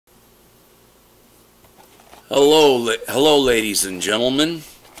Hello, ladies and gentlemen.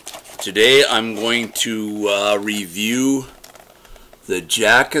 Today I'm going to review the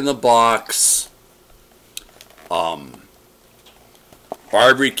Jack in the Box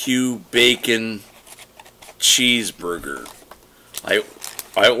barbecue bacon cheeseburger.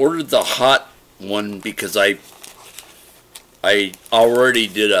 I ordered the hot one because I already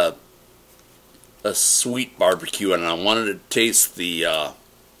did a sweet barbecue and I wanted to taste the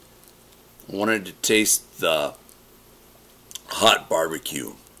hot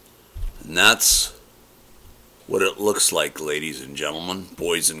barbecue. And that's what it looks like, ladies and gentlemen,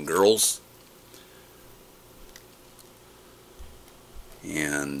 boys and girls.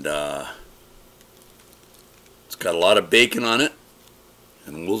 And it's got a lot of bacon on it.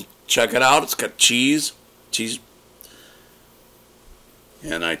 And we'll check it out. It's got cheese.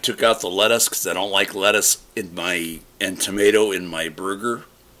 And I took out the lettuce because I don't like lettuce and tomato in my burger.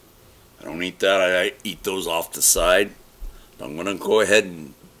 I don't eat that. I eat those off the side. I'm going to go ahead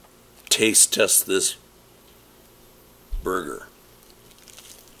and taste test this burger.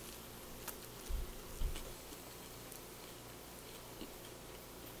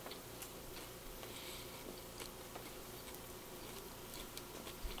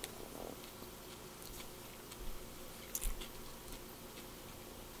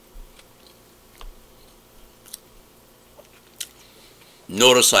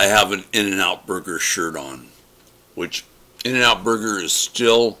 Notice I have an In-N-Out Burger shirt on, which In-N-Out Burger is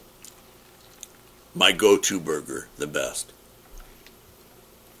still my go-to burger, the best.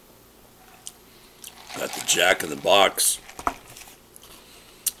 Got the Jack in the Box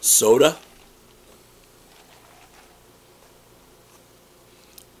soda.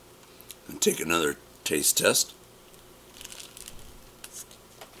 And take another taste test.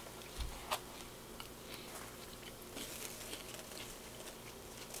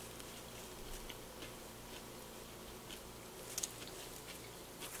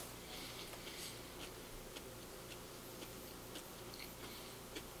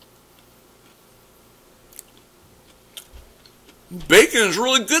 Bacon is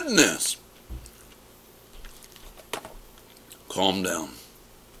really good in this. Calm down.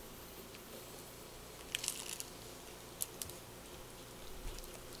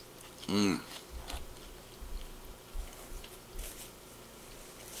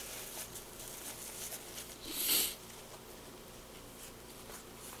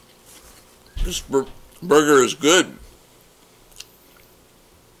 This burger is good.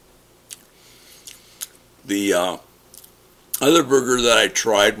 The other burger that I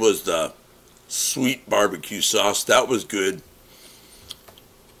tried was the sweet barbecue sauce. That was good.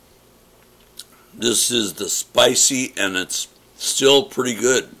 This is the spicy, and it's still pretty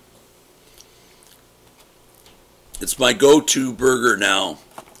good. It's my go-to burger now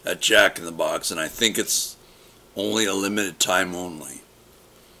at Jack in the Box, and I think it's only a limited time only.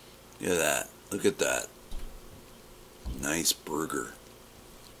 Look at that. Look at that. Nice burger.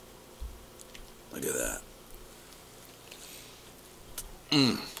 Look at that.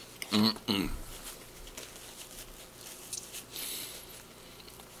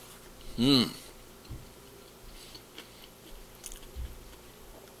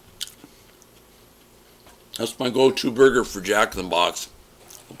 That's my go-to burger for Jack in the Box.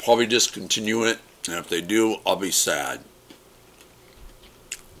 I'll probably discontinue it, and if they do, I'll be sad.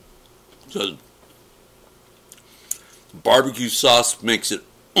 So, barbecue sauce makes it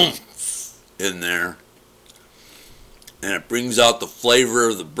oomph in there. And it brings out the flavor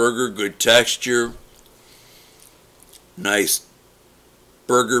of the burger, good texture, nice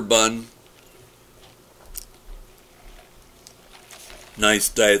burger bun, nice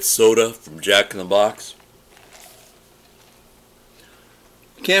diet soda from Jack in the Box.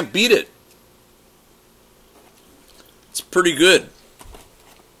 Can't beat it. It's pretty good.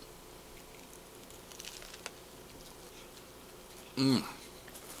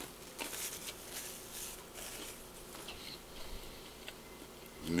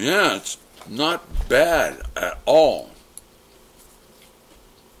 Yeah, it's not bad at all.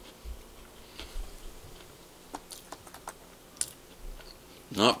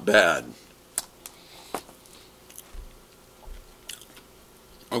 Not bad.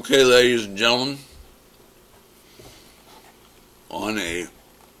 Okay, ladies and gentlemen, on a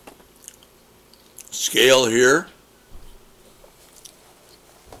scale here,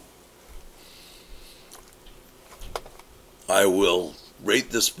 I will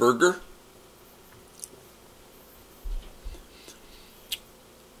rate this burger.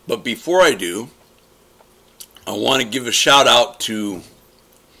 But before I do, I want to give a shout out to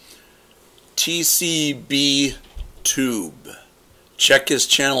TCB Tube. Check his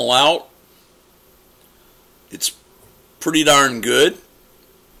channel out. It's pretty darn good.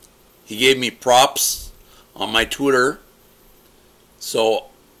 He gave me props on my Twitter. So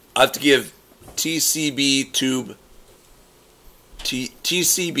I have to give TCB Tube,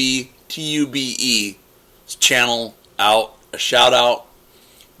 TCB TUBE channel out a shout out.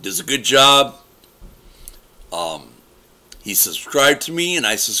 Does a good job. He subscribed to me and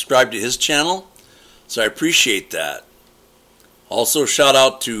I subscribed to his channel, so I appreciate that. Also shout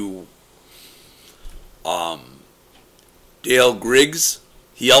out to Dale Griggs.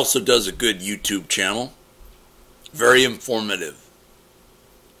 He also does a good YouTube channel. Very informative.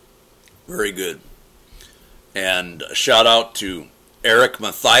 Very good. And a shout out to Eric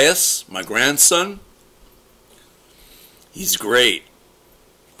Matthias, my grandson. He's great.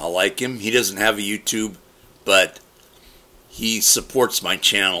 I like him. He doesn't have a YouTube, but he supports my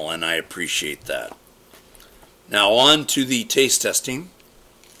channel, and I appreciate that. Now on to the taste testing.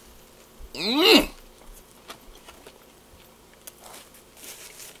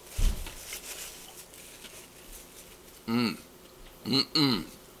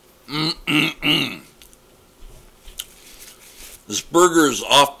 This burger is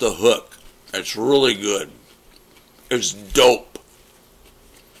off the hook. It's really good. It's dope.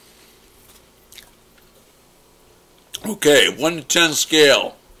 Okay, 1 to 10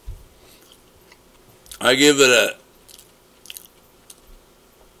 scale. I give it a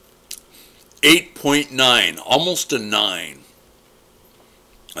 8.9, almost a 9.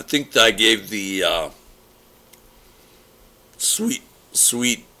 I think that I gave the sweet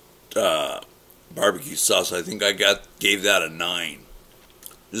barbecue sauce. I think I gave that a 9.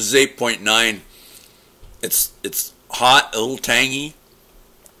 This is 8.9. It's hot, a little tangy.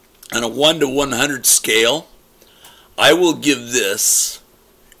 On a 1 to 100 scale, I will give this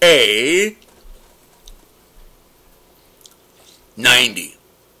a 90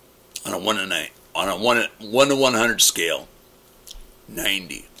 on a 1 to 9, on a 1 to 100 scale.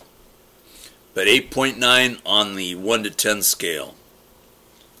 90. But 8.9 on the 1 to 10 scale.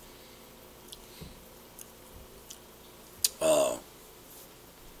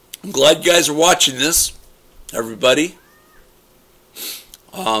 I'm glad you guys are watching this, everybody.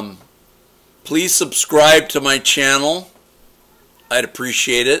 Please subscribe to my channel. I'd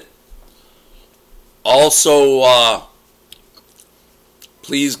appreciate it. Also,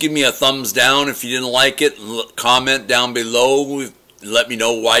 please give me a thumbs down if you didn't like it. Comment down below. Let me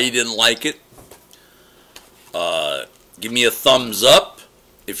know why you didn't like it. Give me a thumbs up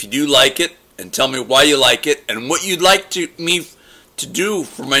if you do like it, and tell me why you like it and what you'd like me to do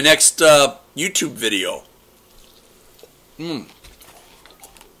for my next YouTube video. I'm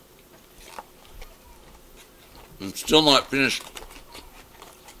still not finished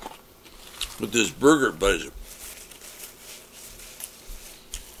with this burger, but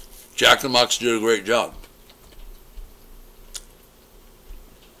Jack in the Box did a great job.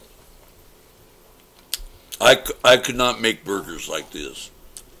 I could not make burgers like this.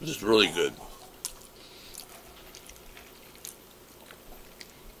 This is really good.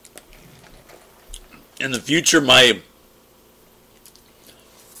 In the future, my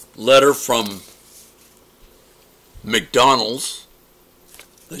letter from McDonald's,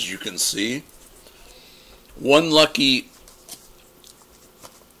 as you can see, one lucky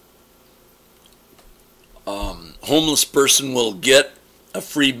homeless person will get a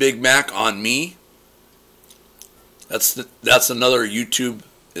free Big Mac on me. That's another YouTube,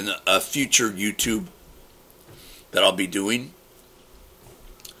 in a future YouTube that I'll be doing.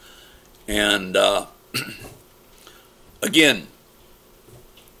 And again,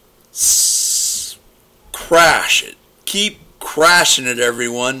 crash it. Keep crashing it,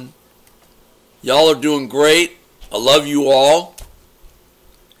 everyone. Y'all are doing great. I love you all.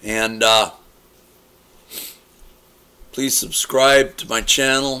 And please subscribe to my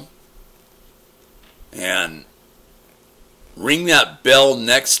channel. And ring that bell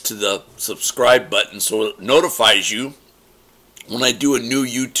next to the subscribe button so it notifies you when I do a new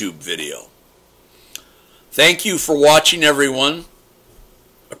YouTube video. Thank you for watching, everyone.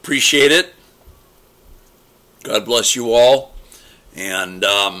 Appreciate it. God bless you all. And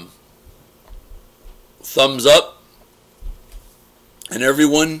thumbs up. And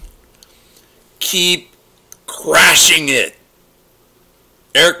everyone, keep crashing it.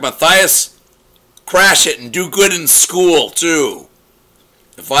 Eric Matthias, crash it and do good in school too.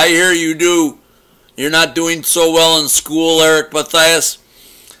 If I hear you're not doing so well in school, Eric Matthias,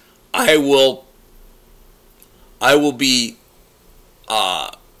 I will be,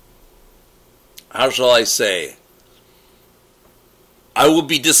 how shall I say, I will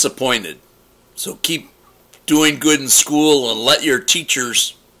be disappointed. So keep doing good in school and let your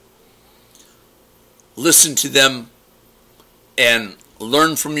teachers listen to them, and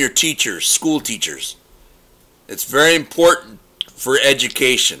learn from your teachers, school teachers. It's very important for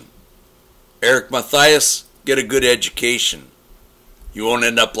education. Eric Matthias, get a good education. You won't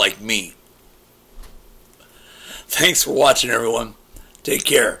end up like me. Thanks for watching, everyone. Take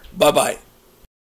care. Bye-bye.